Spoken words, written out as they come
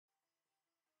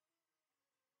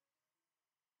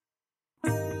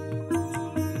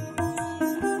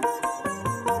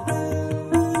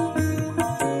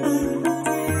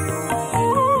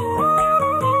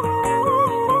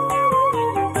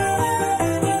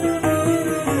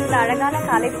அழகான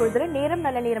காலை பொழுதுல நேரம்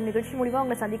நல்ல நேரம் நிகழ்ச்சி மூலமா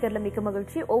உங்களை சந்திக்கிறதுல மிக்க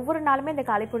மகிழ்ச்சி. ஒவ்வொரு நாளுமே இந்த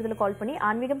காலை பொழுதுல கால் பண்ணி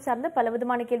ஆன்மீகம் சார்ந்த பல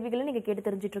விதமான கேள்விகளை நீங்க கேட்டு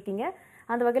தெரிஞ்சிட்டு இருக்கீங்க.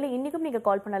 அந்த வகையில இன்னைக்கும் நீங்க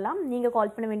கால் பண்ணலாம். நீங்க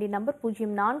கால் பண்ண வேண்டிய நம்பர்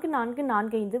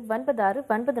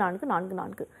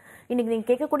 044445964444. இன்னைக்கு நீங்க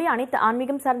கேட்கக்கூடிய அனைத்து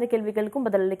ஆன்மீகம் சார்ந்த கேள்விகளுக்கும்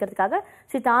பதில் அளிக்கிறதுக்காக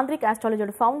ஸ்ரீ தாந்திரிக்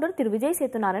ஆஸ்ட்ராலஜியோட ஃபவுண்டர் திரு விஜய்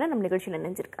சேத்து நாராயணன் நம்ம நிகழ்ச்சியில்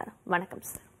இணைஞ்சிருக்காரு. வணக்கம்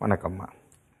சார். வணக்கம்மா.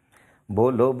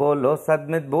 போலோ போலோ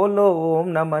சத்மித் போலோ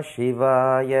ஓம் நம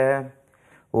சிவாய,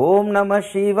 ஓம் நம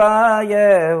சிவாய,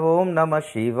 ஓம் நம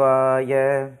சிவாய.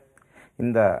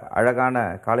 இந்த அழகான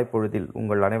காலை பொழுதில்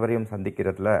உங்கள் அனைவரையும்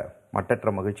சந்திக்கிறதுல மட்டற்ற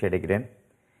மகிழ்ச்சி அடைகிறேன்.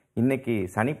 இன்னைக்கு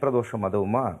சனி பிரதோஷம்,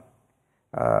 அதுவுமா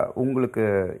உங்களுக்கு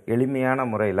எளிமையான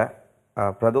முறையில்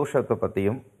பிரதோஷத்தை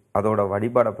பற்றியும் அதோட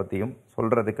வழிபாடை பற்றியும்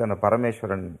சொல்கிறதுக்கு அந்த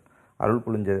பரமேஸ்வரன் அருள்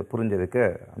புரிஞ்சதுக்கு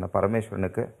அந்த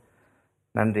பரமேஸ்வரனுக்கு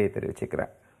நன்றியை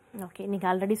தெரிவிச்சுக்கிறேன். ஓகே, நீங்க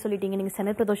ஆல்ரெடி சொல்லிட்டீங்க. நீங்க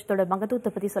சனி பிரதோஷத்தோட மகத்துவத்தை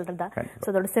பத்தி சொல்றதா,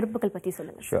 அதோட சிறப்புகள் பத்தி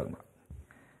சொல்லுங்க. ஷூர்மா.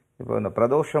 இப்போ இந்த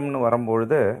பிரதோஷம்னு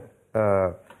வரும்பொழுது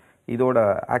இதோட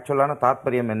ஆக்சுவலான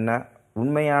தாத்பரியம் என்ன,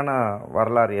 உண்மையான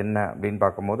வரலாறு என்ன அப்படின்னு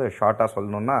பார்க்கும்போது ஷார்ட்டாக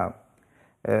சொல்லணும்னா,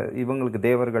 இவங்களுக்கு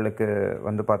தேவர்களுக்கு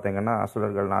வந்து பார்த்தீங்கன்னா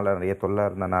அசுரர்கள்னால நிறைய தொல்லை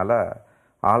இருந்தனால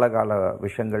ஆழகால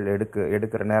விஷயங்கள்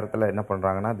எடுக்கிற நேரத்தில் என்ன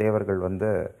பண்ணுறாங்கன்னா, தேவர்கள்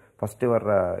வந்து ஃபஸ்ட்டு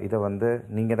வர்ற இதை வந்து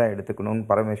நீங்கள் தான் எடுத்துக்கணும்னு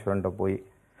பரமேஸ்வரன்ட்ட போய்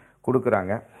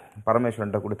கொடுக்குறாங்க.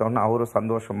 பரமேஸ்வரன்ட்ட கொடுத்தோன்னா அவரும்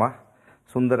சந்தோஷமாக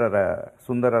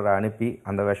சுந்தரரை அனுப்பி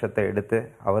அந்த விஷத்தை எடுத்து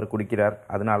அவர் குடிக்கிறார்.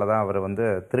 அதனால தான் அவர் வந்து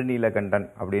திருநீலகண்டன்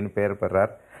அப்படின்னு பெயர்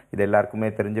பெறார். இது எல்லாருக்குமே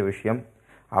தெரிஞ்ச விஷயம்.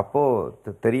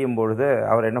 அப்போது தெரியும் பொழுது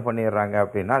அவர் என்ன பண்ணிடுறாங்க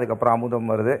அப்படின்னா, அதுக்கப்புறம்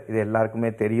அமுதம் வருது. இது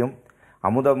எல்லாருக்குமே தெரியும்.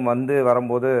 அமுதம் வந்து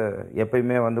வரும்போது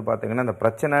எப்பயுமே வந்து பார்த்திங்கன்னா இந்த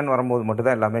பிரச்சனைன்னு வரும்போது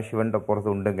மட்டும்தான் எல்லாமே சிவன்கிட்ட போகிறது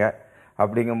உண்டுங்க.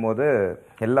 அப்படிங்கும்போது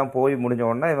எல்லாம் போய் முடிஞ்ச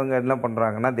உடனே இவங்க என்ன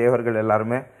பண்ணுறாங்கன்னா, தேவர்கள்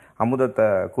எல்லாருமே அமுதத்தை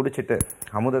குடிச்சிட்டு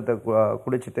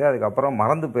அதுக்கப்புறம்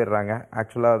மறந்து போயிடுறாங்க.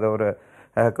 ஆக்சுவலாக அதை ஒரு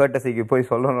கேட்டசிக்கு போய்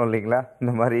சொல்லணும் இல்லைங்களா,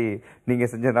 இந்த மாதிரி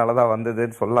நீங்கள் செஞ்சதுனால தான்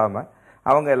வந்ததுன்னு சொல்லாமல்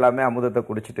அவங்க எல்லாமே அமுதத்தை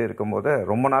குடிச்சிட்டு இருக்கும்போது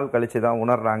ரொம்ப நாள் கழித்து தான்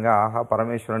உணர்றாங்க, ஆஹா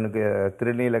பரமேஸ்வரனுக்கு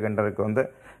திருநீலகண்டருக்கு வந்து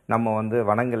நம்ம வந்து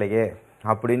வணங்கலையே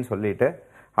அப்படின்னு சொல்லிட்டு.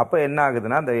 அப்போ என்ன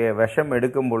ஆகுதுன்னா, அந்த விஷம்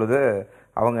எடுக்கும் பொழுது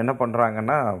அவங்க என்ன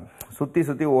பண்ணுறாங்கன்னா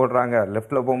சுற்றி ஓடுறாங்க.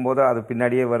 லெஃப்டில் போகும்போது அது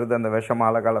பின்னாடியே வருது அந்த விஷம்,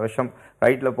 ஆழகால விஷம்.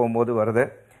 ரைட்டில் போகும்போது வருது.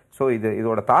 ஸோ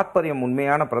இதோட தாத்பரியம்,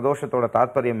 உண்மையான பிரதோஷத்தோட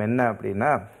தாத்பரியம் என்ன அப்படின்னா,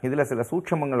 இதில் சில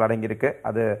சூட்சமங்கள் அடங்கியிருக்கு.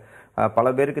 அது பல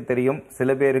பேருக்கு தெரியும், சில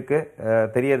பேருக்கு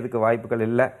தெரியறதுக்கு வாய்ப்புகள்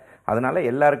இல்லை. அதனால்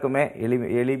எல்லாருக்குமே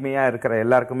எளிமையாக இருக்கிற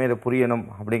எல்லாருக்குமே இதை புரியணும்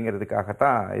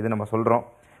அப்படிங்கிறதுக்காகத்தான் இது நம்ம சொல்கிறோம்.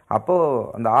 அப்போது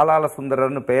அந்த ஆளாள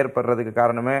சுந்தரர்னு பெயர் பெறதுக்கு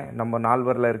காரணமே நம்ம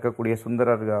நால்வரில் இருக்கக்கூடிய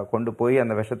சுந்தரர் கொண்டு போய்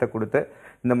அந்த விஷத்தை கொடுத்து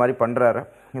இந்த மாதிரி பண்ணுறாரு.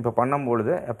 இப்போ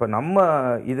பண்ணும்பொழுது இப்போ நம்ம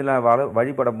இதில்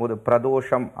வழிபடும் போது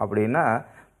பிரதோஷம் அப்படின்னா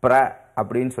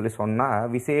அப்படின்னு சொல்லி சொன்னால்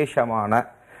விசேஷமான,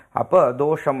 அப்போ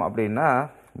தோஷம் அப்படின்னா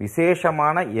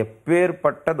விசேஷமான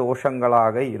எப்பேற்பட்ட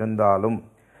தோஷங்களாக இருந்தாலும்,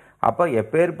 அப்போ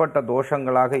எப்பேற்பட்ட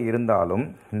தோஷங்களாக இருந்தாலும்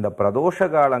இந்த பிரதோஷ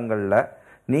காலங்களில்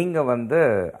நீங்கள் வந்து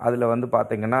அதில் வந்து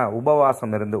பார்த்தீங்கன்னா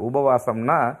உபவாசம் இருந்து,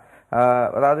 உபவாசம்னா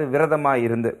அதாவது விரதமாக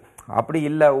இருந்து, அப்படி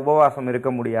இல்லை உபவாசம் இருக்க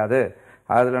முடியாது,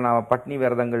 அதில் நான் பட்னி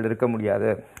விரதங்கள் இருக்க முடியாது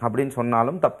அப்படின்னு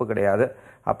சொன்னாலும் தப்பு கிடையாது.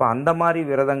 அப்போ அந்த மாதிரி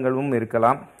விரதங்களும்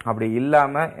இருக்கலாம். அப்படி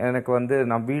இல்லாமல் எனக்கு வந்து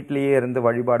நான் வீட்டிலேயே இருந்து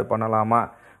வழிபாடு பண்ணலாமா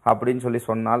அப்படின்னு சொல்லி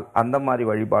சொன்னால் அந்த மாதிரி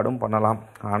வழிபாடும் பண்ணலாம்.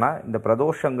 ஆனால் இந்த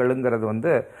பிரதோஷங்களுங்கிறது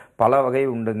வந்து பல வகை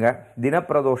உண்டுங்க.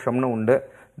 தினப்பிரதோஷம்னு உண்டு.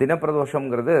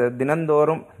 தினப்பிரதோஷங்கிறது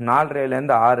தினந்தோறும்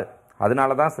 4:30லேருந்து 6. அதனால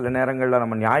தான் சில நேரங்களில்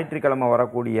நம்ம ஞாயிற்றுக்கிழமை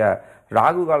வரக்கூடிய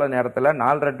ராகு கால நேரத்தில்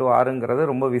 4:30 to 6ங்கிறது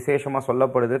ரொம்ப விசேஷமாக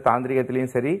சொல்லப்படுது.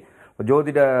 தாந்திரிகத்திலையும் சரி,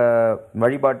 ஜோதிட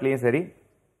வழிபாட்டிலையும் சரி,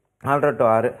 4:30 to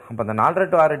 6. அப்போ அந்த 4:30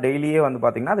 to 6 டெய்லியே வந்து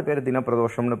பார்த்திங்கன்னா அது பேர்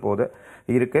தினப்பிரதோஷம்னு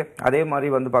இருக்குது. அதே மாதிரி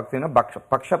வந்து பார்த்திங்கன்னா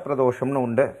பக்ஷ பிரதோஷம்னு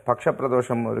உண்டு. பக்ஷ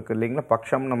பிரதோஷம் இருக்குது இல்லைங்களா,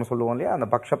 பக்ஷம் நம்ம சொல்லுவோம் இல்லையா, அந்த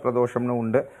பக்ஷ பிரதோஷம்னு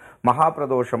உண்டு. மகா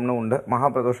பிரதோஷம்னு உண்டு. மகா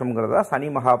பிரதோஷம்ங்கிறது தான் சனி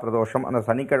மகா பிரதோஷம். அந்த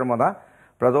சனிக்கிழமை தான்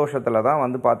பிரதோஷத்தில் தான்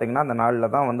வந்து பார்த்திங்கன்னா அந்த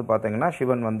நாளில் தான் வந்து பார்த்திங்கன்னா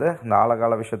சிவன் வந்து அந்த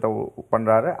ஆழகால விஷயத்தை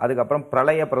பண்ணுறாரு. அதுக்கப்புறம்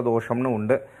பிரளய பிரதோஷம்னு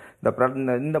உண்டு.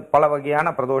 இந்த பல வகையான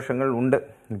பிரதோஷங்கள் உண்டு.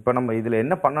 இப்போ நம்ம இதில்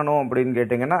என்ன பண்ணணும் அப்படின்னு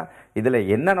கேட்டிங்கன்னா, இதில்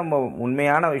என்ன நம்ம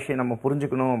உண்மையான விஷயம் நம்ம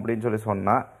புரிஞ்சுக்கணும் அப்படின்னு சொல்லி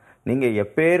சொன்னால், நீங்கள்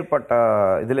எப்பேற்பட்ட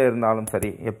இதில் இருந்தாலும் சரி,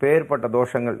 எப்பேற்பட்ட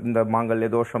தோஷங்கள், இந்த மாங்கல்ய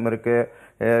தோஷம் இருக்குது,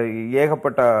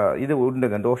 ஏகப்பட்ட இது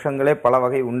உண்டுங்க. தோஷங்களே பல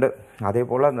வகை உண்டு. அதே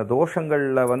போல் அந்த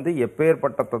தோஷங்களில் வந்து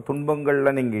எப்பேற்பட்ட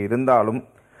துன்பங்களில் நீங்கள் இருந்தாலும்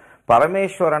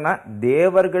பரமேஸ்வரனை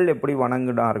தேவர்கள் எப்படி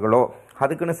வணங்கினார்களோ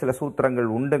அதுக்குன்னு சில சூத்திரங்கள்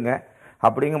உண்டுங்க.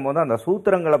 அப்படிங்கும் போது அந்த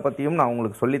சூத்திரங்களை பற்றியும் நான்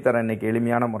உங்களுக்கு சொல்லித்தரேன் இன்றைக்கி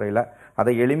எளிமையான முறையில்.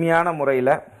 அதை எளிமையான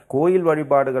முறையில் கோயில்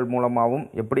வழிபாடுகள் மூலமாகவும்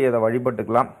எப்படி அதை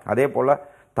வழிபட்டுக்கலாம். அதே போல்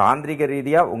தாந்திரிக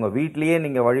ரீதியாக உங்கள் வீட்லேயே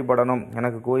நீங்கள் வழிபடணும்,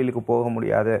 எனக்கு கோயிலுக்கு போக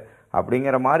முடியாது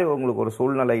அப்படிங்கிற மாதிரி உங்களுக்கு ஒரு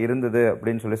சூழ்நிலை இருந்தது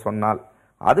அப்படின்னு சொல்லி சொன்னால்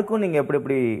அதுக்கும் நீங்கள் எப்படி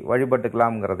எப்படி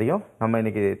வழிபட்டுக்கலாம்ங்கிறதையும் நம்ம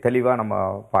இன்னைக்கு தெளிவாக நம்ம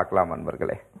பார்க்கலாம்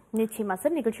நண்பர்களே. நிச்சயமா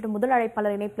சார். நிகழ்ச்சியோட முதல்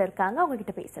அழைப்பாளர் இணைப்பில் இருக்காங்க, அவங்க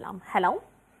கிட்ட பேசலாம். ஹலோ.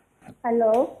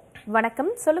 ஹலோ, வணக்கம்.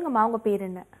 சொல்லுங்கம்மா, உங்க பேர்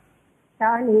என்ன?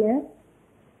 ராணிங்க.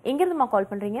 எங்கிருந்துமா கால்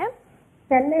பண்றீங்க?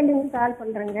 சென்னையிலிருந்து கால்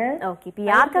பண்றேங்க. ஓகே, இப்போ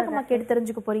யாருக்காகம்மா கேட்டு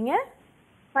தெரிஞ்சுக்க போறீங்க?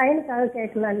 பையனுக்காக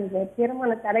கேட்கலாம். நீங்க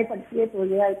திருமண தடை பற்றியே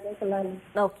தோழியா கேட்கலாம்.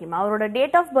 ஓகேம்மா, அவரோட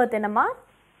டேட் ஆஃப் பர்த் என்னம்மா?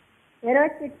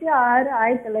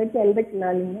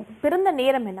 28/6/1984. பிறந்த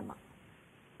நேரம் என்னம்மா?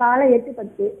 காலை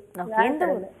 8:10.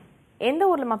 எந்த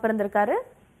ஊர்லம்மா பிறந்திருக்காரு?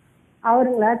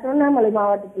 அவருங்களா திருவண்ணாமலை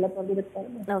மாவட்டத்துல பிறந்திருக்காரு.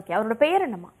 ஓகே, அவரோட பெயர்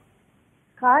என்னம்மா?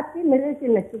 கார்த்தி மிருகத்தி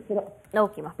நட்சத்திரம்.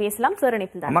 ஓகேம்மா, பேசலாம் சார்.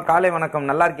 இணைப்பில் தான். அம்மா காலை வணக்கம்.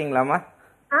 நல்லா இருக்கீங்களாம்மா?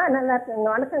 நல்லா இருக்காங்க.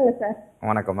 வணக்கங்க சார்.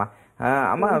 வணக்கம்மா.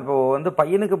 அம்மா, இப்போ வந்து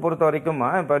பையனுக்கு பொறுத்த வரைக்கும்மா,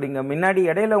 இப்போ நீங்கள் முன்னாடி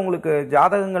இடையில உங்களுக்கு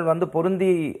ஜாதகங்கள் வந்து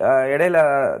பொருந்தி இடையில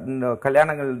இந்த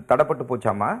கல்யாணங்கள் தடைப்பட்டு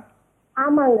போச்சாம்மா?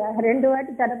 ஆமாங்க, 2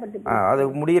 வாட்டி தடைப்பட்டு. அது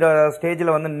முடிகிற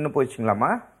ஸ்டேஜில் வந்து நின்று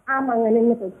போச்சுங்களாம்மா? ஆமாங்க,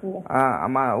 நின்று போச்சுங்க.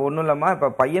 அம்மா ஒன்றும் இல்லைம்மா, இப்போ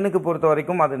பையனுக்கு பொறுத்த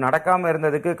வரைக்கும் அது நடக்காமல்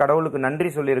இருந்ததுக்கு கடவுளுக்கு நன்றி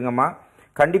சொல்லிருங்கம்மா.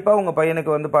 கண்டிப்பாக உங்கள்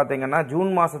பையனுக்கு வந்து பார்த்தீங்கன்னா ஜூன்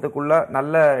மாதத்துக்குள்ள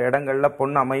நல்ல இடங்கள்ல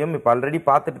பொண்ணு அமையும். இப்போ ஆல்ரெடி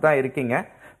பார்த்துட்டு தான் இருக்கீங்க.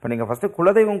 இப்போ நீங்கள் ஃபஸ்ட்டு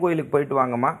குலதெய்வம் கோயிலுக்கு போயிட்டு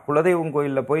வாங்கம்மா. குலதெய்வம்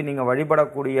கோயிலில் போய் நீங்கள்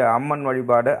வழிபடக்கூடிய அம்மன்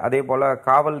வழிபாடு, அதே போல்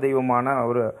காவல் தெய்வமான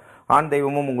ஒரு ஆண்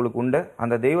தெய்வமும் உங்களுக்கு உண்டு.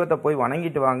 அந்த தெய்வத்தை போய்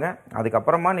வணங்கிட்டு வாங்க.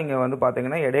 அதுக்கப்புறமா நீங்கள் வந்து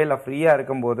பார்த்தீங்கன்னா இடையில ஃப்ரீயாக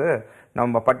இருக்கும்போது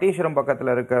நம்ம பட்டீஸ்வரம்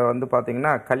பக்கத்தில் இருக்க வந்து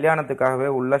பார்த்தீங்கன்னா கல்யாணத்துக்காகவே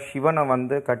உள்ள சிவனை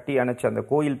வந்து கட்டி அணைச்சி, அந்த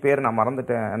கோயில் பேர் நான்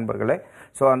மறந்துட்டேன் நண்பர்களே.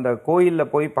 ஸோ அந்த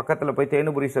கோயிலில் போய் பக்கத்தில் போய்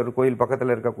தேனுபுரீஸ்வரர் கோயில்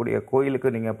பக்கத்தில் இருக்கக்கூடிய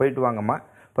கோயிலுக்கு நீங்கள் போயிட்டு வாங்கம்மா.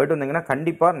 போயிட்டு வந்தீங்கன்னா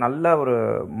கண்டிப்பாக நல்ல ஒரு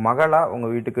மகளாக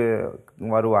உங்கள் வீட்டுக்கு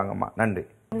வருவாங்கம்மா. நன்றி.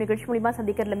 நிகழ்ச்சி மூலியமா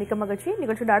சந்திக்கிறதுல மிக்க மகிழ்ச்சி.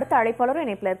 நிகழ்ச்சியோட அடுத்த அழைப்பாளரும்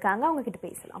இணைப்பில் இருக்காங்க, அவங்க கிட்ட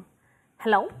பேசலாம்.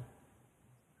 ஹலோ.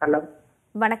 ஹலோ,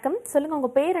 வணக்கம். சொல்லுங்க, உங்க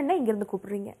பேர் என்ன, இங்கிருந்து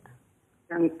கூப்பிடுறீங்க?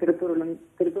 நான் திருப்பூர்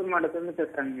மாவட்டத்திலிருந்து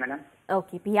பேசுறேங்க மேடம்.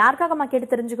 ஓகே, இப்போ யாருக்காகம்மா கேட்டு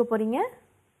தெரிஞ்சுக்க போறீங்க?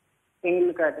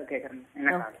 எங்களுக்காக கேட்குறேங்க.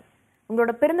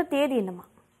 உங்களோட பிறந்த தேதி என்னம்மா?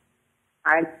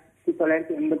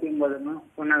 1989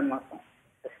 1ஆவது மாதம்.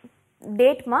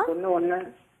 டேட்மா?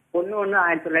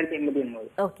 1/1/1989.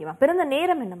 ஓகேம்மா. பிறந்த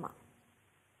நேரம் என்னம்மா?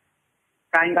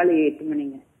 சாயங்காலம் 8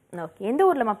 மணிங்க. ஓகே, எந்த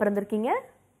ஊர்லம்மா பிறந்திருக்கீங்க?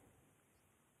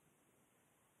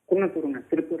 குன்னத்தூருங்க,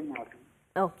 திருப்பூர் மாவட்டம்.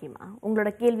 ஓகேம்மா, உங்களோட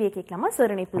கேள்வியை கேட்கலாமா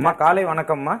சார்? இணைப்பு. அம்மா காலை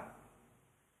வணக்கம்மா.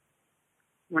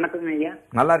 வணக்கம் ஐயா.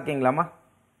 நல்லா இருக்கீங்களாம்மா?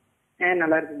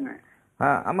 நல்லா இருக்குங்க.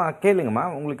 ஆமா, கேளுங்கம்மா.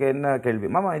 உங்களுக்கு என்ன கேள்வி?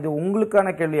 மாமா, இது உங்களுக்கான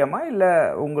கேள்வியாம்மா இல்லை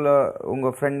உங்க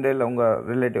ஃப்ரெண்டு இல்லை உங்க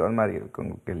ரிலேட்டிவ் அந்த மாதிரி இருக்கு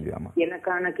உங்க கேள்வியாம்மா?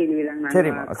 எனக்கான கேள்விதாங்க.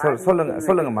 சரிம்மா,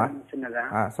 சொல்லுங்கம்மா.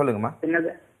 சொல்லுங்கம்மா.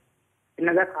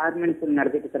 சின்னதா கார்மெண்ட்ஸ்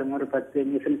நடத்திட்டு இருக்கிற ஒரு 10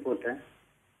 மிஷின் போட்டேன்.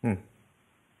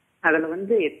 அதுல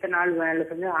வந்து எத்தனை நாள் வேலை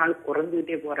செஞ்சு ஆள்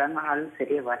குறைஞ்சுக்கிட்டே போறாங்க, ஆள்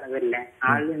சரியா வரவில்லை,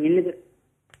 ஆள் நின்னுது.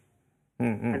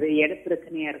 அது இட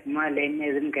பிரச்சனையா இருக்குமா இல்லை என்ன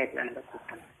எதுன்னு கேட்கலான்னு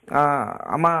கூப்பிட்டேன்.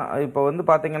 ஆமா, இப்போ வந்து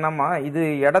பாத்தீங்கன்னாம்மா, இது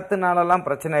இடத்துனாலலாம்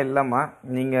பிரச்சனை இல்லைம்மா.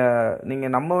 நீங்க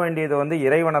நம்ப வேண்டியது வந்து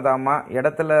இறைவனதாம்மா.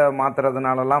 இடத்துல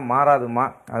மாத்துறதுனாலலாம் மாறாதுமா.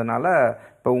 அதனால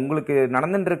இப்போ உங்களுக்கு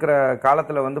நடந்துட்டு இருக்கிற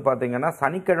காலத்தில் வந்து பார்த்தீங்கன்னா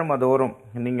சனிக்கிழமை தோறும்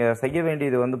நீங்கள் செய்ய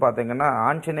வேண்டியது வந்து பார்த்தீங்கன்னா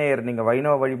ஆஞ்சநேயர், நீங்கள்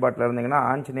வைணவ வழிபாட்டில் இருந்தீங்கன்னா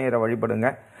ஆஞ்சநேயரை வழிபடுங்க.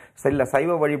 இல்லை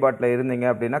சைவ வழிபாட்டில் இருந்தீங்க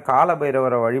அப்படின்னா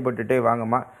காலபைரவரை வழிபட்டுட்டே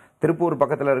வாங்கம்மா. திருப்பூர்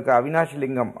பக்கத்தில் இருக்க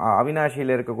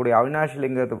அவினாஷியில் இருக்கக்கூடிய அவினாஷி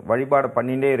லிங்கத்தை வழிபாடு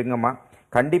பண்ணிகிட்டே இருங்கம்மா.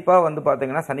 கண்டிப்பாக வந்து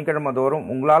பார்த்தீங்கன்னா சனிக்கிழமை தோறும்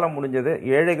உங்களால் முடிஞ்சது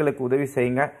ஏழைகளுக்கு உதவி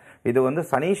செய்யுங்க. இது வந்து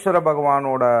சனீஸ்வர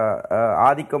பகவானோட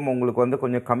ஆதிக்கம் உங்களுக்கு வந்து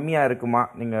கொஞ்சம் கம்மியாக இருக்குமா.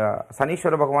 நீங்கள்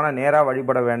சனீஸ்வர பகவானை நேராக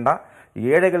வழிபட வேண்டாம்,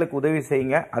 ஏழைகளுக்கு உதவி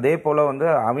செய்யுங்க. அதே போல் வந்து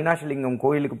அவினாஷி லிங்கம்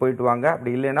கோயிலுக்கு போயிட்டு வாங்க.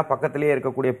 அப்படி இல்லைன்னா பக்கத்துலேயே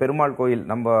இருக்கக்கூடிய பெருமாள் கோயில்,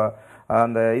 நம்ம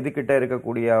அந்த இதுக்கிட்ட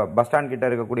இருக்கக்கூடிய பஸ் ஸ்டாண்ட் கிட்ட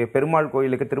இருக்கக்கூடிய பெருமாள்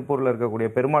கோயிலுக்கு, திருப்பூரில் இருக்கக்கூடிய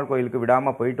பெருமாள் கோயிலுக்கு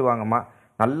விடாமல் போயிட்டு வாங்கம்மா.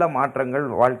 நல்ல மாற்றங்கள்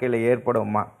வாழ்க்கையில்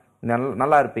ஏற்படும்மா.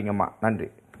 நல்லா இருப்பீங்கம்மா. நன்றி.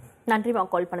 நன்றிமா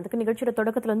கால் பண்ணதுக்கு. நிகழ்ச்சியோட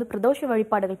தொடக்கத்தில் வந்து பிரதோஷ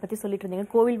வழிபாடுகள் பற்றி சொல்லிட்டு இருந்தீங்க.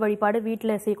 கோவில் வழிபாடு,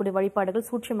 வீட்டில் செய்யக்கூடிய வழிபாடுகள்,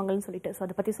 சூட்சமங்கள்னு சொல்லிட்டு, ஸோ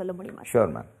அதை பற்றி சொல்ல முடியுமா?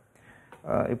 Sure ma'am.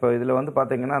 இப்போ இதில் வந்து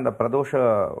பார்த்தீங்கன்னா அந்த பிரதோஷ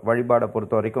வழிபாடை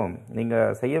பொறுத்த வரைக்கும்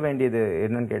நீங்கள் செய்ய வேண்டியது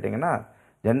என்னன்னு கேட்டிங்கன்னா,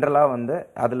 ஜென்ரலாக வந்து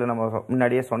அதில் நம்ம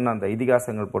முன்னாடியே சொன்ன அந்த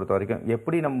இதிகாசங்கள் பொறுத்த வரைக்கும்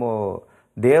எப்படி நம்ம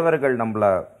தேவர்கள்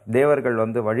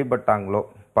வந்து வழிபட்டாங்களோ,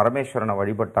 பரமேஸ்வரனை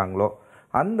வழிபட்டாங்களோ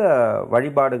அந்த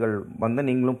வழிபாடுகள் வந்து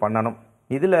நீங்களும் பண்ணணும்.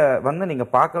 இதில் வந்து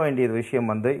நீங்கள் பார்க்க வேண்டிய விஷயம்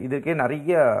வந்து இதுக்கே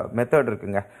நிறைய மெத்தட்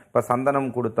இருக்குங்க. இப்போ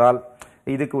சந்தனம் கொடுத்தால்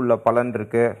இதுக்கு உள்ள பலன்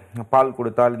இருக்குது, பால்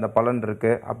கொடுத்தால் இந்த பலன்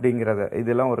இருக்குது அப்படிங்கிறது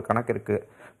இதெல்லாம் ஒரு கணக்கு இருக்குது.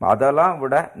 அதெல்லாம்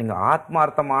விட நீங்கள்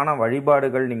ஆத்மார்த்தமான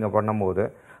வழிபாடுகள் நீங்கள் பண்ணும்போது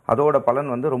அதோட பலன்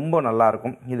வந்து ரொம்ப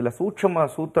நல்லாயிருக்கும். இதில் சூட்சம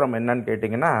சூத்திரம் என்னன்னு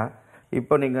கேட்டிங்கன்னா,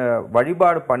 இப்போ நீங்கள்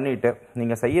வழிபாடு பண்ணிவிட்டு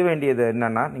நீங்கள் செய்ய வேண்டியது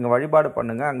என்னென்னா, நீங்கள் வழிபாடு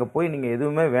பண்ணுங்கள். அங்கே போய் நீங்கள்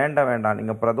எதுவுமே வேண்டாம்.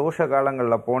 நீங்கள் பிரதோஷ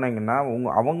காலங்களில் போனீங்கன்னா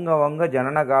அவங்கவங்க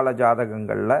ஜனனகால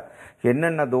ஜாதகங்களில்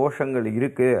என்னென்ன தோஷங்கள்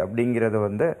இருக்குது அப்படிங்கிறது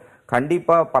வந்து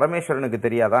கண்டிப்பாக பரமேஸ்வரனுக்கு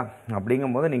தெரியாதா?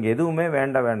 அப்படிங்கும்போது நீங்கள் எதுவுமே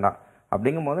வேண்டாம்.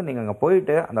 அப்படிங்கும்போது நீங்கள் அங்கே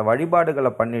போயிட்டு அந்த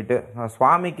வழிபாடுகளை பண்ணிவிட்டு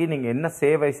சுவாமிக்கு நீங்கள் என்ன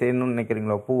சேவை செய்யணும்னு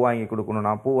நினைக்கிறீங்களோ, பூ வாங்கி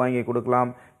கொடுக்கணும்னா பூ வாங்கி கொடுக்கலாம்,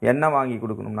 எண்ணெய் வாங்கி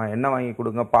கொடுக்கணும்னா எண்ணெய் வாங்கி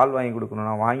கொடுங்க, பால் வாங்கி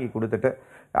கொடுக்கணும்னா வாங்கி கொடுத்துட்டு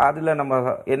அதில் நம்ம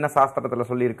என்ன சாஸ்திரத்தில்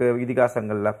சொல்லியிருக்கு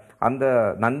இதிகாசங்களில், அந்த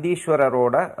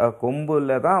நந்தீஸ்வரரோட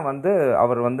கொம்புல தான் வந்து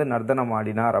அவர் வந்து நர்த்தனம்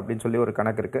ஆடினார் அப்படின்னு சொல்லி ஒரு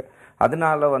கணக்கு இருக்குது.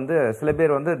 அதனால வந்து சில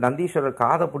பேர் வந்து நந்தீஸ்வரர்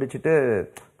காதை பிடிச்சிட்டு,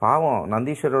 பாவம்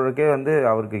நந்தீஸ்வரருக்கே வந்து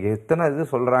அவருக்கு எத்தனை இது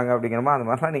சொல்கிறாங்க அப்படிங்கிற மாதிரி, அந்த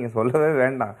மாதிரிலாம் நீங்கள் சொல்லவே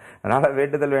வேண்டாம். அதனால்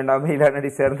வேண்டுதல் வேண்டாமே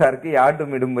இல்லாடி சேர்ந்தாருக்கு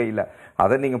யாட்டும் இடும்பை இல்லை.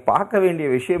 அதை நீங்கள் பார்க்க வேண்டிய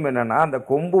விஷயம் என்னென்னா, அந்த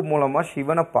கொம்பு மூலமாக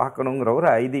சிவனை பார்க்கணுங்கிற ஒரு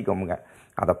ஐதீகமுங்க.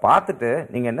 அதை பார்த்துட்டு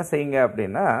நீங்கள் என்ன செய்யுங்க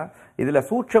அப்படின்னா, இதில்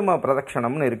சூட்சம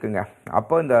பிரதட்சணம்னு இருக்குங்க.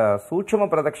 அப்போ இந்த சூட்சம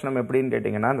பிரதட்சணம் எப்படின்னு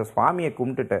கேட்டிங்கன்னா, இந்த சுவாமியை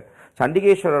கும்பிட்டுட்டு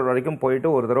சண்டிகேஸ்வரர் வரைக்கும் போயிட்டு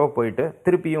ஒரு தடவை போயிட்டு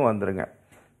திருப்பியும் வந்துடுங்க.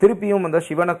 திருப்பியும் வந்து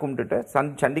சிவனை கும்பிட்டுட்டு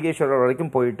சண்டிகேஸ்வரர்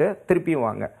வரைக்கும் போயிட்டு திருப்பியும்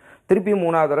வாங்க. திருப்பியும்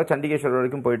 3வது தடவை சண்டிகேஸ்வரர்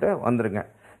வரைக்கும் போயிட்டு வந்துடுங்க.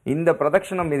 இந்த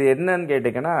பிரதட்சணம் இது என்னன்னு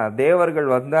கேட்டிங்கன்னா, தேவர்கள்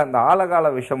வந்து அந்த ஆலகால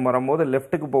விஷம் வரும்போது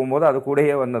லெஃப்ட்டுக்கு போகும்போது அது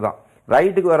கூடயே வந்துதான்,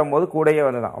 ரைட்டுக்கு வரும்போது கூடயே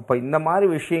வந்துதான். அப்போ இந்த மாதிரி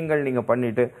விஷயங்கள் நீங்கள்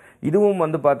பண்ணிவிட்டு, இதுவும்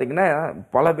வந்து பார்த்திங்கன்னா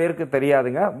பல பேருக்கு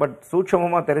தெரியாதுங்க, பட்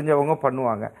சூட்சமமாக தெரிஞ்சவங்க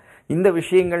பண்ணுவாங்க. இந்த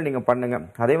விஷயங்கள் நீங்கள் பண்ணுங்கள்.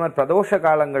 அதே மாதிரி பிரதோஷ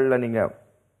காலங்களில் நீங்கள்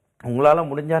உங்களால்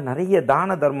முடிஞ்சால் நிறைய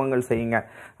தான தர்மங்கள் செய்யுங்க.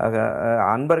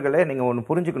 அன்பர்களே, நீங்கள் ஒன்று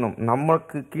புரிஞ்சுக்கணும்,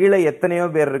 நமக்கு கீழே எத்தனையோ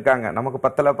பேர் இருக்காங்க. நமக்கு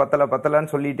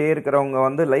பத்தலைன்னு சொல்லிகிட்டே இருக்கிறவங்க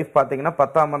வந்து லைஃப் பார்த்தீங்கன்னா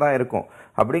பத்தாம தான் இருக்கும்.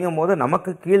 அப்படிங்கும் போது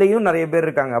நமக்கு கீழேயும் நிறைய பேர்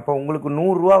இருக்காங்க. அப்போ உங்களுக்கு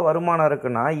 100 ரூபா வருமானம்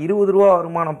இருக்குன்னா 20 ரூபா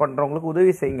வருமானம் பண்ணுறவங்களுக்கு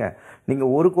உதவி செய்யுங்க.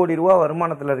 நீங்கள் 1 கோடி ரூபா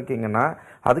வருமானத்தில் இருக்கீங்கன்னா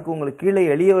அதுக்கு உங்களுக்கு கீழே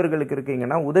எளியவர்களுக்கு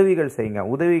இருக்கீங்கன்னா உதவிகள் செய்யுங்க.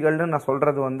 உதவிகள்னு நான்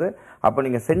சொல்கிறது வந்து, அப்போ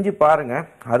நீங்கள் செஞ்சு பாருங்கள்.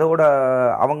 அதோட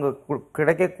அவங்க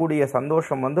கிடைக்கக்கூடிய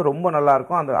சந்தோஷம் வந்து ரொம்ப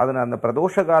நல்லாயிருக்கும். அந்த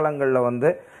பிரதோஷ காலங்களில்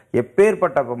வந்து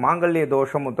எப்பேற்பட்ட மாங்கல்ய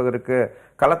தோஷம் இருக்குது,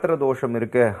 கலத்திர தோஷம்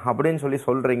இருக்குது அப்படின்னு சொல்லி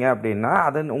சொல்கிறீங்க அப்படின்னா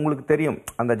அது உங்களுக்கு தெரியும்,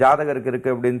 அந்த ஜாதகருக்கு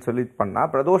இருக்குது அப்படின்னு சொல்லி பண்ணால்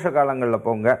பிரதோஷ காலங்களில்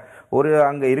போங்க.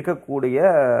 அங்கே இருக்கக்கூடிய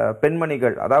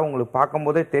பெண்மணிகள், அதாவது உங்களுக்கு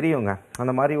பார்க்கும்போதே தெரியுங்க,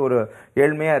 அந்த மாதிரி ஒரு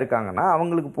ஏழ்மையாக இருக்காங்கன்னா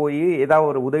அவங்களுக்கு போய் ஏதாவது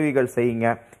ஒரு உதவிகள் செய்யுங்க.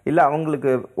 இல்லை அவங்களுக்கு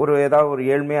ஏதாவது ஒரு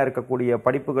ஏழ்மையாக இருக்கக்கூடிய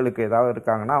படிப்புகளுக்கு ஏதாவது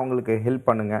இருக்காங்கன்னா அவங்களுக்கு ஹெல்ப்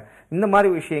பண்ணுங்கள். இந்த மாதிரி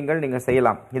விஷயங்கள் நீங்கள்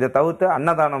செய்யலாம். இதை தவிர்த்து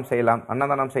அன்னதானம் செய்யலாம்.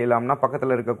 அன்னதானம் செய்யலாம்னா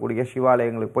பக்கத்தில் இருக்கக்கூடிய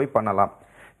சிவாலயங்களுக்கு போய் பண்ணலாம்.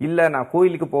 இல்லை நான்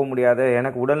கோயிலுக்கு போக முடியாது,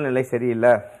 எனக்கு உடல்நிலை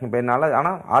சரியில்லை, இப்போ என்னால்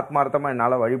ஆனால் ஆத்மார்த்தமாக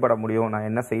என்னால் வழிபட முடியும், நான்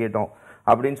என்ன செய்யட்டும்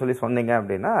அப்படின்னு சொல்லி சொன்னீங்க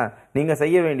அப்படின்னா, நீங்கள்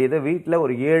செய்ய வேண்டியது வீட்டில்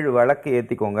ஒரு 7 விளக்கு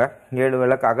ஏற்றிக்கோங்க. 7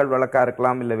 விளக்கு அகல் விளக்காக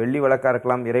இருக்கலாம், இல்லை வெள்ளி விளக்காக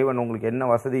இருக்கலாம். இறைவன் உங்களுக்கு என்ன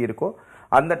வசதி இருக்கோ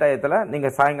அந்த டயத்தில்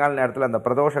நீங்கள் சாயங்கால நேரத்தில் அந்த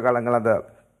பிரதோஷ காலங்கள்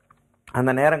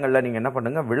அந்த நேரங்களில் நீங்கள் என்ன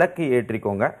பண்ணுங்கள், விளக்கு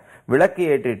ஏற்றிக்கோங்க. விளக்கு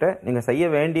ஏற்றிட்டு நீங்கள் செய்ய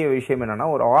வேண்டிய விஷயம் என்னென்னா,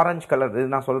 ஒரு ஆரஞ்சு கலர்,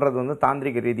 இது நான் சொல்கிறது வந்து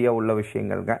தாந்திரிக ரீதியாக உள்ள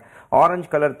விஷயங்கள்ங்க. ஆரஞ்சு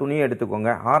கலர் துணி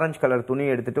எடுத்துக்கோங்க. ஆரஞ்சு கலர் துணி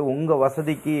எடுத்துகிட்டு உங்கள்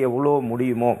வசதிக்கு எவ்வளோ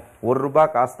முடியுமோ, ₹1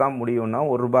 காசு தான் முடியும்னா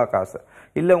 ₹1 காசு,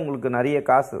 இல்லை உங்களுக்கு நிறைய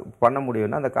காசு பண்ண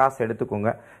முடியும்னா அந்த காசு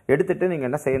எடுத்துக்கோங்க. எடுத்துகிட்டு நீங்கள்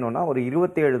என்ன செய்யணும்னா, ஒரு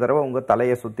 27 தடவை உங்கள்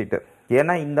தலையை சுற்றிட்டு,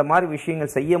 ஏன்னா இந்த மாதிரி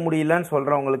விஷயங்கள் செய்ய முடியலன்னு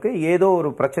சொல்கிறவங்களுக்கு ஏதோ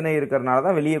ஒரு பிரச்சனை இருக்கிறனால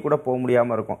தான் வெளியே கூட போக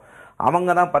முடியாமல் இருக்கும்.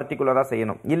 அவங்க தான் பர்டிகுலராக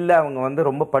செய்யணும். இல்லை அவங்க வந்து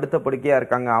ரொம்ப படுத்த படுக்கையாக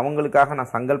இருக்காங்க, அவங்களுக்காக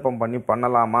நான் சங்கல்பம் பண்ணி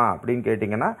பண்ணலாமா அப்படின்னு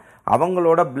கேட்டிங்கன்னா,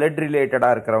 அவங்களோட பிளட்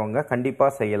ரிலேட்டடாக இருக்கிறவங்க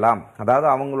கண்டிப்பாக செய்யலாம். அதாவது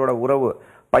அவங்களோட உறவு,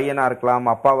 பையனாக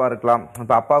இருக்கலாம், அப்பாவாக இருக்கலாம்.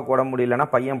 இப்போ அப்பாவுக்கு உடம்பு முடியலன்னா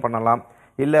பையன் பண்ணலாம்,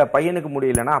 இல்லை பையனுக்கு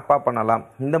முடியலன்னா அப்பா பண்ணலாம்.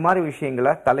 இந்த மாதிரி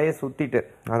விஷயங்களை தலையை சுற்றிட்டு,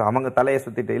 அது அவங்க தலையை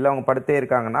சுற்றிட்டு, இல்லை அவங்க படுத்தே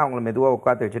இருக்காங்கன்னா அவங்கள மெதுவாக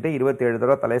உட்காந்து வச்சுட்டு 27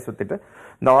 தடவை தலையை சுற்றிட்டு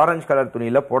இந்த ஆரஞ்சு கலர்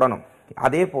துணியில் போடணும்.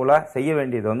 அதே போல் செய்ய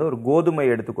வேண்டியது வந்து ஒரு கோதுமை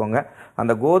எடுத்துக்கோங்க.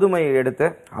 அந்த கோதுமையை எடுத்து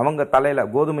அவங்க தலையில்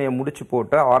கோதுமையை முடிச்சு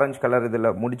போட்டு, ஆரஞ்சு கலர் இதில்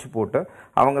முடிச்சு போட்டு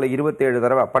அவங்கள 27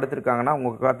 தடவை படுத்திருக்காங்கன்னா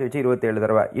அவங்க உட்காந்து வச்சு 27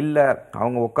 தடவை, இல்லை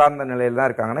அவங்க உட்கார்ந்த நிலையில் தான்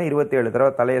இருக்காங்கன்னா 27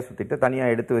 தடவை தலையை சுற்றிட்டு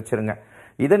தனியாக எடுத்து வச்சுருங்க.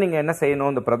 இதை நீங்கள் என்ன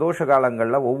செய்யணும், இந்த பிரதோஷ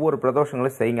காலங்களில் ஒவ்வொரு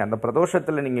பிரதோஷங்களும் செய்யுங்க. அந்த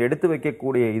பிரதோஷத்தில் நீங்கள் எடுத்து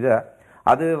வைக்கக்கூடிய இதை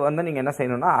அது வந்து நீங்கள் என்ன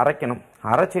செய்யணும்னா அரைக்கணும்.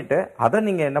 அரைச்சிட்டு அதை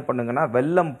நீங்கள் என்ன பண்ணுங்கன்னா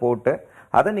வெல்லம் போட்டு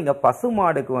அதை நீங்கள்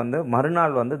பசுமாடுக்கு வந்து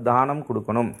மறுநாள் வந்து தானம்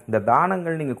கொடுக்கணும். இந்த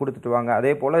தானங்கள் நீங்கள் கொடுத்துட்டு வாங்க.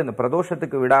 அதே போல் இந்த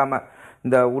பிரதோஷத்துக்கு விடாமல்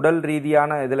இந்த உடல்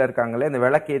ரீதியான இதில் இருக்காங்களே, இந்த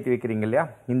விளக்கு ஏற்றி வைக்கிறீங்க இல்லையா,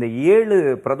 இந்த 7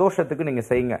 பிரதோஷத்துக்கு நீங்கள்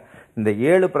செய்யுங்க. இந்த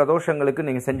 7 பிரதோஷங்களுக்கு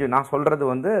நீங்கள் செஞ்சு, நான் சொல்கிறது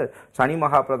வந்து சனி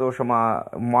மகா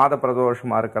பிரதோஷமாக மாத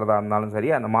பிரதோஷமாக இருக்கிறதா இருந்தாலும்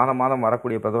சரி, அந்த மாதம்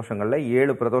வரக்கூடிய பிரதோஷங்களில்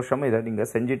 7 பிரதோஷமும் இதை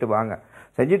நீங்கள் செஞ்சுட்டு வாங்க.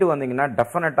 செஞ்சுட்டு வந்தீங்கன்னா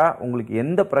டெஃபினட்டாக உங்களுக்கு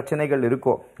எந்த பிரச்சனைகள்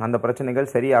இருக்கோ அந்த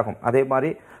பிரச்சனைகள் சரியாகும். அதே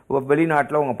மாதிரி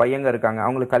வெளிநாட்டில் உங்கள் பையங்க இருக்காங்க,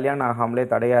 அவங்களுக்கு கல்யாணம் ஆகாமலே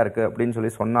தடையாக இருக்குது அப்படின்னு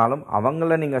சொல்லி சொன்னாலும்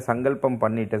அவங்கள நீங்கள் சங்கல்பம்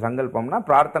பண்ணிவிட்டு, சங்கல்பம்னா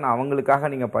பிரார்த்தனை அவங்களுக்காக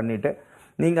நீங்கள் பண்ணிவிட்டு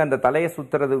நீங்கள் அந்த தலையை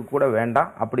சுற்றுறதுக்கு கூட வேண்டாம்.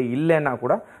 அப்படி இல்லைன்னா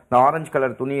கூட இந்த ஆரஞ்சு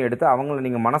கலர் துணியை எடுத்து அவங்கள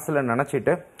நீங்கள் மனசில்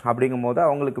நினச்சிட்டு அப்படிங்கும் போது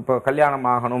அவங்களுக்கு இப்போ கல்யாணம்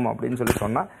ஆகணும் அப்படின்னு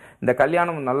சொன்னால் இந்த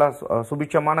கல்யாணம் நல்லா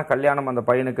சுபிட்சமான கல்யாணம் அந்த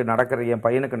பையனுக்கு என்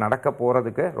பையனுக்கு நடக்க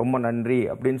போகிறதுக்கு ரொம்ப நன்றி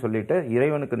அப்படின்னு சொல்லிட்டு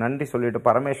இறைவனுக்கு நன்றி சொல்லிட்டு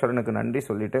பரமேஸ்வரனுக்கு நன்றி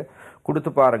சொல்லிட்டு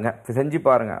கொடுத்து பாருங்க, செஞ்சு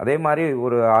பாருங்க. அதே மாதிரி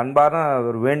ஒரு அன்பான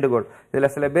ஒரு வேண்டுகோள்,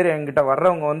 இதில் சில பேர் என்கிட்ட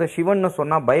வர்றவங்க வந்து சிவன்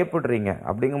சொன்னால் பயப்படுறீங்க.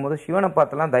 அப்படிங்கும் போது சிவனை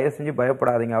பார்த்துலாம் தயவு செஞ்சு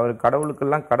பயப்படாதீங்க. அவர்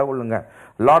கடவுளுக்கெல்லாம் கடவுளுங்க,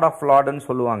 லார்ட் ஆஃப் லார்டுன்னு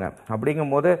சொல்லுவாங்க.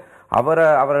 அப்படிங்கும் போது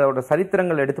அவரோட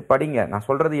சரித்திரங்கள் எடுத்து படிங்க. நான்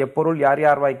சொல்றது எப்பொருள் யார்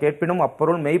யார் வாய் கேட்பினும்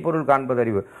அப்பொருள் மெய்ப்பொருள்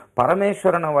காண்பதறிவு.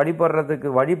 பரமேஸ்வரனை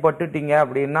வழிபட்டுட்டீங்க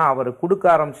அப்படின்னா அவர் கொடுக்க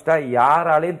ஆரம்பிச்சிட்டா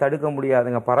யாராலையும் தடுக்க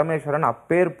முடியாதுங்க. பரமேஸ்வரன்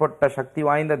அப்பேற்பட்ட சக்தி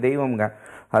வாய்ந்த தெய்வம்ங்க.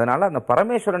 அதனால அந்த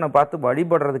பரமேஸ்வரனை பார்த்து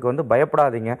வழிபடுறதுக்கு வந்து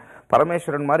பயப்படாதீங்க.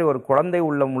 பரமேஸ்வரன் மாதிரி ஒரு குழந்தை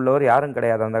உள்ளவர் யாரும்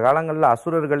கிடையாது. அந்த காலங்களில்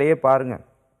அசுரர்களையே பாருங்க,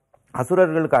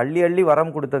 அசுரர்களுக்கு அள்ளி அள்ளி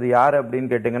வரம் கொடுத்தது யார்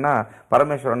அப்படின்னு கேட்டிங்கன்னா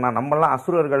பரமேஸ்வரன் தான். நம்மளாம்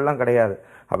அசுரர்கள்லாம் கிடையாது.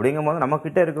 அப்படிங்கும் போது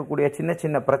நம்மக்கிட்ட இருக்கக்கூடிய சின்ன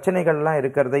சின்ன பிரச்சனைகள்லாம்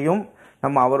இருக்கிறதையும்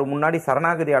நம்ம அவர் முன்னாடி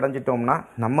சரணாகதி அடைஞ்சிட்டோம்னா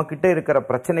நம்மக்கிட்ட இருக்கிற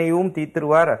பிரச்சனையும்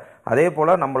தீர்த்துருவார். அதே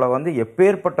போல் நம்மளை வந்து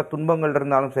எப்பேற்பட்ட துன்பங்கள்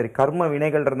இருந்தாலும் சரி, கர்ம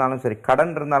வினைகள் இருந்தாலும் சரி,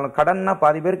 கடன் இருந்தாலும், கடன்னா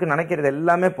பாதி பேருக்கு நினைக்கிறது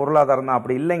எல்லாமே பொருளாதாரம் தான்.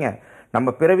 அப்படி இல்லைங்க. நம்ம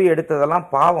பிறவி எடுத்ததெல்லாம்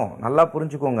பாவம், நல்லா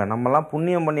புரிஞ்சுக்கோங்க. நம்மலாம்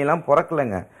புண்ணியம் பண்ணிலாம்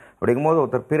பிறக்கலைங்க. அப்படிங்கும்போது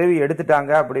ஒருத்தர் பிறவி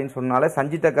எடுத்துட்டாங்க அப்படின்னு சொன்னாலே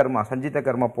சஞ்சித கர்மா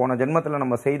போன ஜென்மத்தில்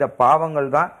நம்ம செய்த பாவங்கள்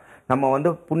தான் நம்ம வந்து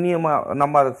புண்ணியமாக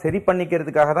நம்ம அதை சரி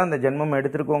பண்ணிக்கிறதுக்காக தான் இந்த ஜென்மம்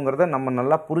எடுத்திருக்கோங்கிறத நம்ம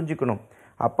நல்லா புரிஞ்சுக்கணும்.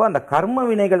 அப்போ அந்த கர்ம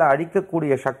வினைகளை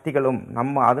அழிக்கக்கூடிய சக்திகளும்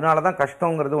நம்ம அதனால தான்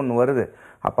கஷ்டங்கிறது ஒன்று வருது.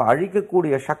 அப்போ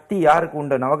அழிக்கக்கூடிய சக்தி யாருக்கு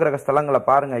உண்டு? நவகிரக ஸ்தலங்களை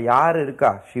பாருங்கள், யார்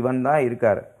இருக்கா? சிவன் தான்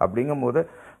இருக்கார். அப்படிங்கும்போது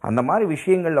அந்த மாதிரி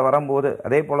விஷயங்களில் வரும்போது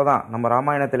அதே போல தான் நம்ம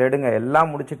ராமாயணத்தில் எடுங்க,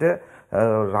 எல்லாம் முடிச்சுட்டு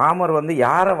ராமர் வந்து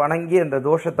யாரை வணங்கி அந்த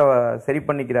தோஷத்தை சரி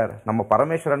பண்ணிக்கிறார்? நம்ம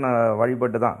பரமேஸ்வரனை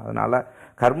வழிபட்டு தான். அதனால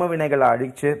கர்ம வினைகளை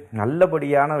அழித்து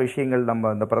நல்லபடியான விஷயங்கள்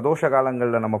நம்ம இந்த பிரதோஷ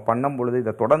காலங்களில் நம்ம பண்ணும் பொழுது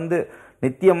இதை தொடர்ந்து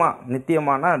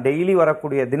நித்தியமான டெய்லி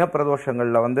வரக்கூடிய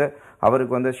தினப்பிரதோஷங்களில் வந்து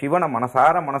அவருக்கு வந்து சிவனை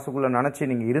மனசுக்குள்ளே நினச்சி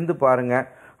நீங்கள் இருந்து பாருங்கள்.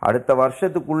 அடுத்த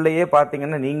வருஷத்துக்குள்ளேயே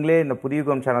பார்த்தீங்கன்னா நீங்களே இந்த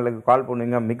புதியுகம் சேனலுக்கு கால்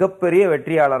பண்ணுவீங்க. மிகப்பெரிய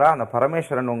வெற்றியாளராக அந்த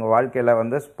பரமேஸ்வரன் உங்கள் வாழ்க்கையில்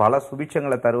வந்து பல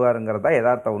சுபிட்சங்களை தருவாருங்கிறதா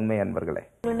யதார்த்த உண்மை அன்பர்களே.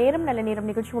 நேரம் நல்ல நேரம்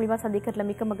நிகழ்ச்சி மூலியமா சந்திக்கிறதுல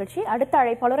மிக்க மகிழ்ச்சி. அடுத்த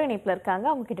அழைப்பாளர் இணைப்புல இருக்காங்க,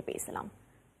 அவங்க கிட்ட பேசலாம்.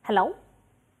 ஹலோ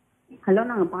ஹலோ,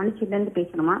 நாங்க பாண்டிச்சேரியில இருந்து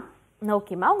பேசணுமா?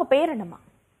 ஓகேம்மா, உங்க பேர் என்னம்மா?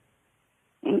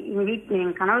 எங்க வீட்டுல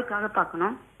என் கணவருக்காக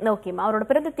பார்க்கணும். ஓகேம்மா, அவரோட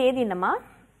பிறந்த தேதி என்னம்மா?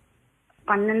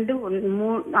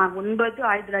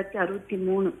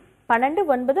 12/9/1963.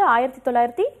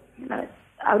 12/9/1966.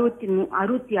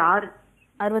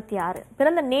 66.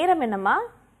 பிறந்த நேரம் என்னம்மா?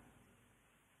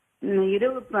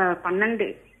 இரவு 12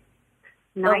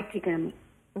 ஞாயிற்றுக்கிழமை.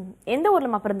 எந்த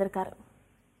ஊர்லமா பிறந்திருக்காரு?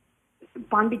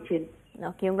 பாண்டிச்சேரி.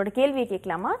 ஓகே, உங்களோட கேள்வியை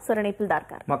கேட்கலாமா? சுரணைப்பில் தான்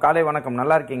இருக்காரு. காலை வணக்கம்,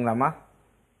 நல்லா இருக்கீங்களாம்மா?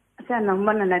 சார் ரொம்ப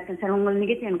நல்லா இருக்கேன் சார். உங்க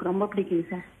நிகழ்ச்சி எனக்கு ரொம்ப பிடிக்கும்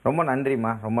சார். ரொம்ப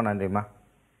நன்றிம்மா.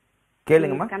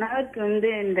 கேளுங்கம்மா. கணவருக்கு வந்து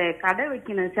இந்த கடை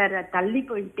வைக்கணும் சார், தள்ளி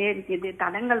போயிட்டே இருக்குது,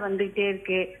 தடங்கள் வந்துகிட்டே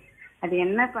இருக்கு. அது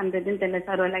என்ன பண்றதுன்னு தெரியல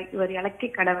சார். ஒரு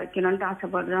எலக்ட்ரிக் கடை வைக்கணும்னு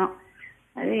ஆசைப்படுறோம்.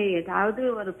 அது ஏதாவது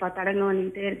ஒரு தடங்கள்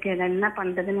வந்துகிட்டே இருக்கு. அதை என்ன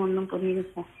பண்றதுன்னு ஒன்றும் புரியுது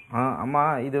சார். அம்மா,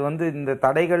 இது வந்து இந்த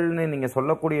தடைகள்னு நீங்க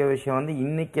சொல்லக்கூடிய விஷயம் வந்து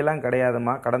இன்னைக்கெல்லாம்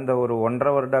கிடையாதுமா. கடந்த ஒரு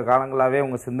 1.5 வருட காலங்களாவே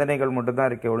உங்க சிந்தனைகள் மட்டும் தான்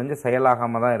இருக்கு, ஒழிஞ்சு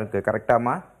செயலாகாம தான் இருக்கு.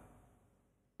 கரெக்டாமா?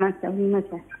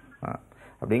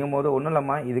 அப்படிங்கும்போது ஒன்றும்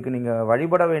இல்லைம்மா, இதுக்கு நீங்கள்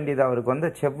வழிபட வேண்டியது அவருக்கு வந்து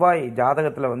செவ்வாய்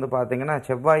ஜாதகத்தில் வந்து பார்த்தீங்கன்னா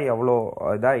செவ்வாய் அவ்வளோ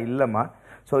இதாக இல்லைம்மா.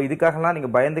 ஸோ இதுக்காகலாம்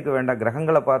நீங்கள் பயந்துக்க வேண்டாம்.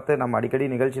 கிரகங்களை பார்த்து நம்ம அடிக்கடி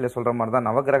நிகழ்ச்சியில் சொல்கிற மாதிரி தான்,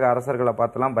 நவகிரக அரசர்களை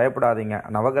பார்த்துலாம் பயப்படாதீங்க.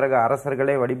 நவகிரக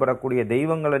அரசர்களே வழிபடக்கூடிய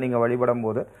தெய்வங்களை நீங்கள் வழிபடும்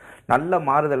போது நல்ல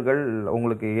மாறுதல்கள்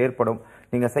உங்களுக்கு ஏற்படும்.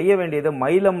 நீங்கள் செய்ய வேண்டியது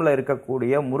மயிலமில்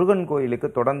இருக்கக்கூடிய முருகன் கோயிலுக்கு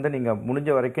தொடர்ந்து நீங்கள் முடிஞ்ச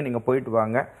வரைக்கும் நீங்கள் போயிட்டு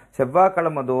வாங்க.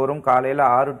 செவ்வாய்க்கிழமை தோறும் காலையில்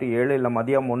 6 to 7, இல்லை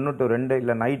மதியம் 1 to 2,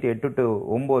 இல்லை நைட் 8 to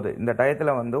 9 இந்த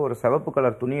டயத்தில் வந்து ஒரு சிவப்பு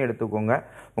கலர் துணி எடுத்துக்கோங்க.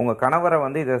 உங்கள் கணவரை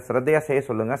வந்து இதை சிரத்தையாக செய்ய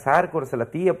சொல்லுங்கள். சாருக்கு ஒரு சில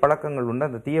தீய பழக்கங்கள் உண்டு,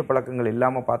 அந்த தீய பழக்கங்கள்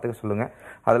இல்லாமல் பார்த்துக்க சொல்லுங்கள்.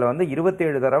 அதில் வந்து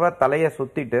 27 தடவை தலையை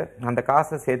சுற்றிட்டு அந்த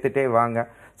காசை சேர்த்துட்டே வாங்க.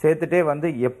 சேர்த்துட்டே வந்து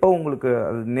எப்போ உங்களுக்கு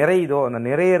அது நிறையுதோ அந்த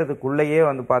நிறையிறதுக்குள்ளேயே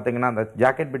வந்து பார்த்தீங்கன்னா அந்த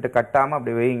ஜாக்கெட் பிட்டு கட்டாமல்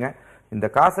அப்படி வைங்க. இந்த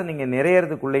காசை நீங்கள்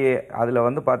நிறையிறதுக்குள்ளேயே அதில்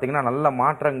வந்து பார்த்தீங்கன்னா நல்ல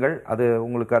மாற்றங்கள், அது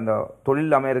உங்களுக்கு அந்த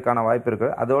தொழில் அமையறதுக்கான வாய்ப்பு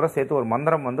இருக்குது. அதோட சேர்த்து ஒரு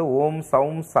மந்திரம் வந்து ஓம்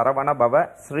சௌம் சரவண பவ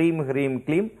ஸ்ரீம் ஹ்ரீம்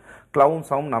க்ளீம் க்ளௌம்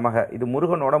சௌம் நமக. இது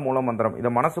முருகனோட மூல மந்திரம். இதை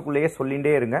மனசுக்குள்ளேயே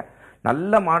சொல்லிகிட்டே இருங்க.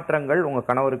 நல்ல மாற்றங்கள் உங்கள்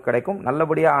கணவருக்கு கிடைக்கும்.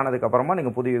 நல்லபடியாக ஆனதுக்கப்புறமா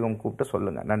நீங்கள் புதுயுகம் கூப்பிட்டு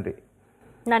சொல்லுங்கள்.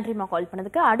 நன்றிம்மா கால்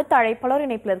பண்ணதுக்கு. அடுத்த அழைப்பாளர்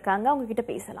இணைப்பில் இருக்காங்க, அவங்க கிட்ட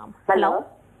பேசலாம். ஹலோ.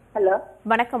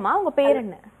 வணக்கம்மா, உங்க பேர்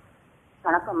என்ன?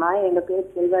 வணக்கம்மா, எங்க பேர்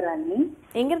செல்வராணி.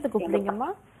 எங்கிருந்து கூப்பிடுறீங்கம்மா?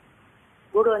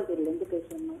 கூடுவஞ்சேரியிலிருந்து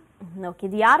பேசுறேன். ஓகே,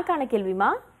 இது யாருக்கான கேள்விமா?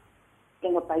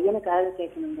 எங்க பையனுக்காக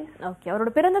கேட்கணுங்க. ஓகே,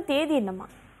 அவரோட பிறந்த தேதி என்னம்மா?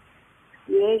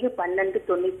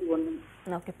 7/12/91.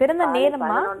 ஓகே. பிறந்த நேரமா?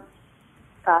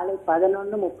 காலை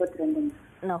 11:32.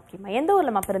 ஓகேம்மா. எந்த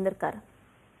ஊர்லம்மா பிறந்திருக்காரு?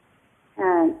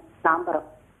 தாம்பரம்.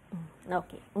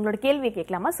 ஓகே. உங்களோட கேள்வியை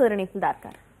கேட்கலாமா? சிறுநீப்பில் தான்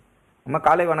இருக்காரு. அம்மா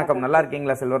காலை வணக்கம். நல்லா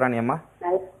இருக்கீங்களா செல்வராணி அம்மா?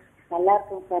 நல்லா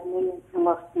இருக்கும் சார். நீங்க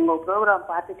உங்க ப்ரோக்ராம்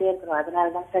பார்த்துட்டே இருக்கிறோம்.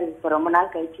 அதனாலதான் சார் இப்ப ரொம்ப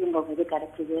நாள் கழிச்சு உங்க இது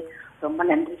கிடைச்சது. ரொம்ப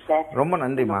நன்றி சார். ரொம்ப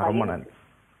நன்றிம்மா. ரொம்ப நன்றி.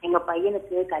 எங்க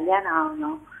பையனுக்கு கல்யாணம்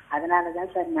ஆகணும்.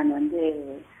 அதனாலதான் சார் நான்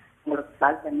உங்களுக்கு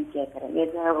கால் பண்ணி கேட்கறேன்.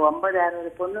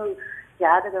 9-6 பொண்ணு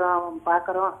ஜாதகம்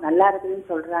பாக்குறோம், நல்லா இருக்குதுன்னு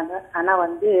சொல்றாங்க. ஆனா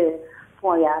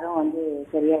யாரும்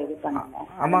சரியா இது பண்ணல.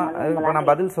 ஆமா,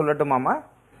 நான் பதில் சொல்லட்டுமாமா?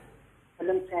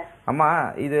 அம்மா,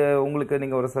 இது உங்களுக்கு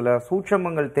நீங்க ஒரு சில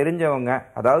சூட்சமங்கள் தெரிஞ்சவங்க.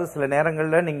 அதாவது சில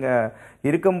நேரங்கள்ல நீங்க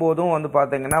இருக்கும்போதும்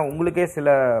பாத்தீங்கன்னா உங்களுக்கே சில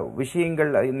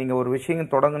விஷயங்கள், நீங்க ஒரு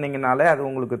விஷயம் தொடங்குனீங்கனாலே அது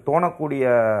உங்களுக்கு தோணக்கூடிய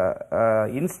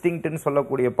இன்ஸ்டிங்க்ட்னு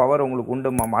சொல்லக்கூடிய பவர் உங்களுக்கு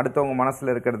உண்டுமா. அடுத்தவங்க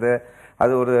மனசுல இருக்கிறது,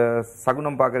 அது ஒரு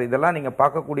சகுனம் பார்க்கறது, இதெல்லாம் நீங்க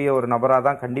பார்க்கக்கூடிய ஒரு நபராக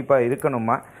தான் கண்டிப்பா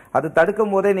இருக்கணுமா. அது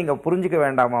தடுக்கும் போதே நீங்க புரிஞ்சுக்க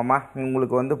வேண்டாமாமா.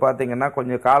 உங்களுக்கு பாத்தீங்கன்னா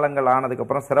கொஞ்சம் காலங்கள் ஆனதுக்கு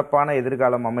அப்புறம் சிறப்பான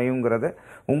எதிர்காலம் அமையுங்கிறது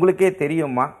உங்களுக்கே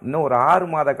தெரியுமா. இன்னும் ஒரு 6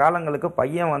 மாத காலங்களுக்கு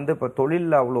பையன் இப்ப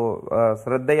தொழில் அவ்வளோ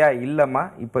சிரத்தையா இல்லம்மா.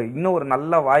 இப்ப இன்னும் ஒரு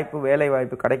நல்ல வாய்ப்பு, வேலை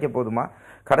வாய்ப்பு கிடைக்க போதுமா.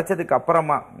 கிடைச்சதுக்கு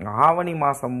அப்புறமா ஆவணி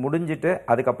மாசம் முடிஞ்சிட்டு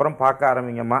அதுக்கப்புறம் பார்க்க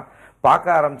ஆரம்பிங்கம்மா. பார்க்க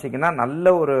ஆரம்பிச்சிங்கன்னா நல்ல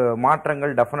ஒரு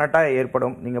மாற்றங்கள் டெஃபினட்டாக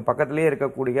ஏற்படும். நீங்கள் பக்கத்துலேயே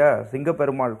இருக்கக்கூடிய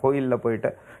சிங்கப்பெருமாள் கோயிலில் போயிட்டு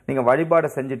நீங்கள் வழிபாடு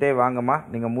செஞ்சுட்டே வாங்கம்மா.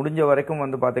 நீங்கள் முடிஞ்ச வரைக்கும்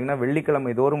பார்த்தீங்கன்னா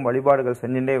வெள்ளிக்கிழமை தோறும் வழிபாடுகள்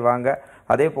செஞ்சுட்டே வாங்க.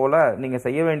 அதே போல் நீங்கள்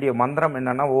செய்ய வேண்டிய மந்திரம்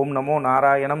என்னன்னா, ஓம் நமோ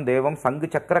நாராயணம் தேவம் சங்கு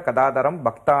சக்கர கதாதரம்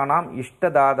பக்தானாம்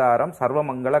இஷ்டதாதாரம்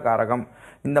சர்வமங்கள காரகம்.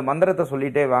 இந்த மந்திரத்தை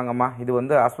சொல்லிட்டே வாங்கம்மா.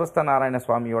 இது அஸ்வஸ்த நாராயண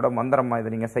சுவாமியோட மந்திரம்மா.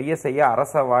 இதை நீங்கள் செய்ய செய்ய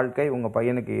அரச வாழ்க்கை உங்கள்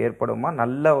பையனுக்கு ஏற்படுமா.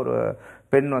 நல்ல ஒரு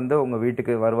பெண் உங்க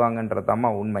வீட்டுக்கு வருவாங்கன்றதாம்மா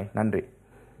உண்மை. நன்றி.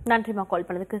 நன்றிம்மா கால்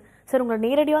பண்ணதுக்கு. சார், உங்களை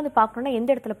நேரடியாக பார்க்கணும்னா எந்த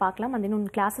இடத்துல பார்க்கலாம்? அந்த இன்னும்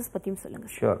கிளாஸஸ் பற்றியும்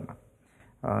சொல்லுங்கள். ஷூர்மா.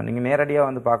 நீங்கள்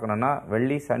நேரடியாக பார்க்கணுன்னா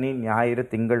வெள்ளி, சனி, ஞாயிறு,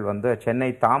 திங்கள் சென்னை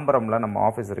தாம்பரமில் நம்ம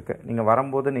ஆஃபீஸ் இருக்குது. நீங்கள்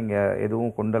வரும்போது நீங்கள்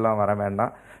எதுவும் கொண்டுலாம் வர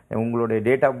வேண்டாம். உங்களுடைய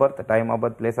date of birth, time of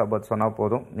birth, place of birth சொன்னால்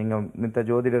போதும். நீங்கள் மித்த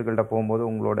ஜோதிடர்கள்ட்ட போகும்போது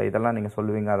உங்களோட இதெல்லாம் நீங்கள்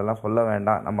சொல்லுவீங்க, அதெல்லாம் சொல்ல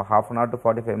வேண்டாம். நம்ம 1/2 hour to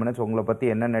 45 minutes உங்களை பற்றி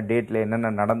என்னென்ன டேட்டில்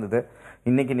என்னென்ன நடந்தது,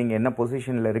 இன்றைக்கி நீங்கள் என்ன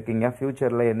பொசிஷனில் இருக்கீங்க,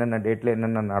 ஃப்யூச்சரில் என்னென்ன டேட்டில்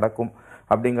என்னென்ன நடக்கும்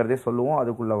அப்படிங்கிறதே சொல்லுவோம்.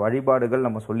 அதுக்குள்ள வழிபாடுகள்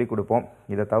நம்ம சொல்லி கொடுப்போம்.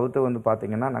 இதை தவிர்த்து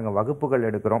பார்த்தீங்கன்னா நாங்கள் வகுப்புகள்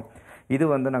எடுக்கிறோம். இது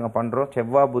நாங்கள் பண்ணுறோம்.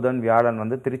 செவ்வாய், புதன், வியாழன்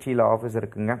திருச்சியில் ஆஃபீஸ்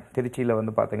இருக்குங்க. திருச்சியில்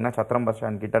பார்த்தீங்கன்னா சத்திரம் பஸ்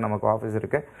ஸ்டாண்ட் கிட்ட நமக்கு ஆஃபீஸ்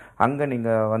இருக்குது. அங்கே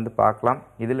நீங்கள் பார்க்கலாம்.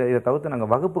 இதை தவிர்த்து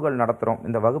நாங்கள் வகுப்புகள் நடத்துகிறோம்.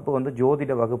 இந்த வகுப்பு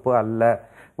ஜோதிட வகுப்பு அல்ல.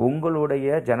 உங்களுடைய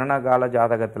ஜனனகால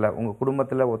ஜாதகத்தில் உங்கள்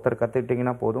குடும்பத்தில் ஒருத்தர்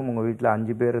கற்றுக்கிட்டிங்கன்னா போதும். உங்கள் வீட்டில்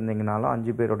 5 பேர் இருந்தீங்கனாலும்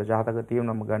 5 பேரோட ஜாதகத்தையும்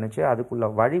நம்ம கணிச்சு அதுக்குள்ள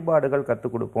வழிபாடுகள்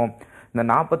கற்றுக் கொடுப்போம். இந்த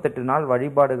 48 நாள்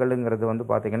வழிபாடுகள்ங்கிறது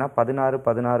பார்த்தீங்கன்னா 16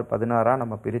 16 16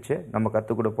 நம்ம பிரித்து நம்ம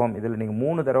கற்றுக் கொடுப்போம். இதில் நீங்கள்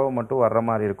 3 தடவை மட்டும் வர்ற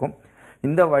மாதிரி இருக்கும்.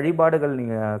 இந்த வழிபாடுகள்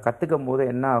நீங்கள் கற்றுக்கும் போது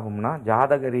என்ன ஆகும்னா,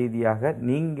 ஜாதக ரீதியாக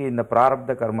நீங்கள் இந்த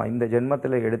பிராரப்த கர்மா, இந்த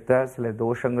ஜென்மத்தில் எடுத்த சில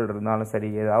தோஷங்கள் இருந்தாலும் சரி,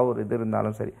 ஏதாவது ஒரு இது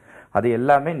இருந்தாலும் சரி, அது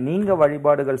எல்லாமே நீங்கள்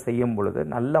வழிபாடுகள் செய்யும் பொழுது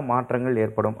நல்ல மாற்றங்கள்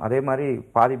ஏற்படும். அதே மாதிரி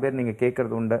பாதி பேர் நீங்கள்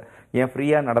கேட்குறது உண்டு, ஏன்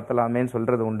ஃப்ரீயாக நடத்தலாமேன்னு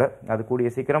சொல்கிறது உண்டு. அது கூடிய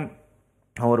சீக்கிரம்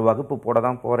ஒரு வகுப்பு போட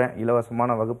தான் போகிறேன்.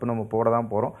 இலவசமான வகுப்பு நம்ம போட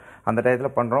தான் போகிறோம். அந்த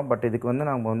டயத்தில் பண்ணுறோம். பட் இதுக்கு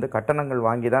நம்ம கட்டணங்கள்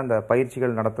வாங்கி தான் இந்த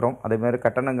பயிற்சிகள் நடத்துகிறோம். அதேமாதிரி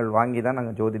கட்டணங்கள் வாங்கி தான்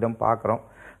நாங்கள் ஜோதிடம் பார்க்குறோம்.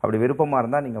 அப்படி விருப்பமாக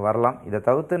இருந்தால் நீங்கள் வரலாம். இதை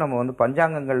தவிர்த்து நம்ம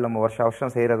பஞ்சாங்கங்கள் நம்ம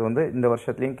வருஷம் செய்கிறது இந்த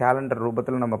வருஷத்துலேயும் கேலண்டர்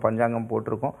ரூபத்தில் நம்ம பஞ்சாங்கம்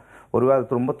போட்டிருக்கோம். ஒருவேளை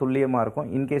அது ரொம்ப துல்லியமாக இருக்கும்.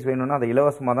 இன்கேஸ் வேணும்னா அதை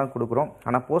இலவசமாக தான் கொடுக்குறோம்.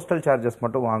 ஆனால் போஸ்டல் சார்ஜஸ்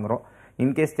மட்டும் வாங்குகிறோம்.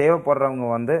 இன்கேஸ்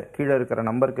தேவைப்படுறவங்க கீழே இருக்கிற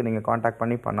நம்பருக்கு நீங்கள் காண்டாக்ட்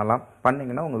பண்ணி பண்ணலாம்.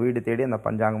 பண்ணிங்கன்னா உங்கள் வீடு தேடி அந்த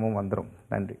பஞ்சாங்கமும் வந்துடும்.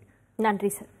 நன்றி. நன்றி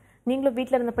சார். நீங்களும்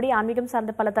வீட்டில் இருந்தபடி ஆன்மீகம்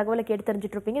சார்ந்த பல தகவலை கேட்டு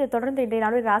தெரிஞ்சுட்டு இருப்பீங்க. இதை தொடர்ந்து இன்றைய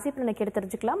நாளுடைய ராசி பலனை கேட்டு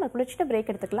தெரிஞ்சுக்கலாம். அது குளிச்சுட்டு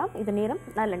பிரேக் எடுத்துக்கலாம். இது நேரம்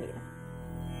நல்ல நேரம்.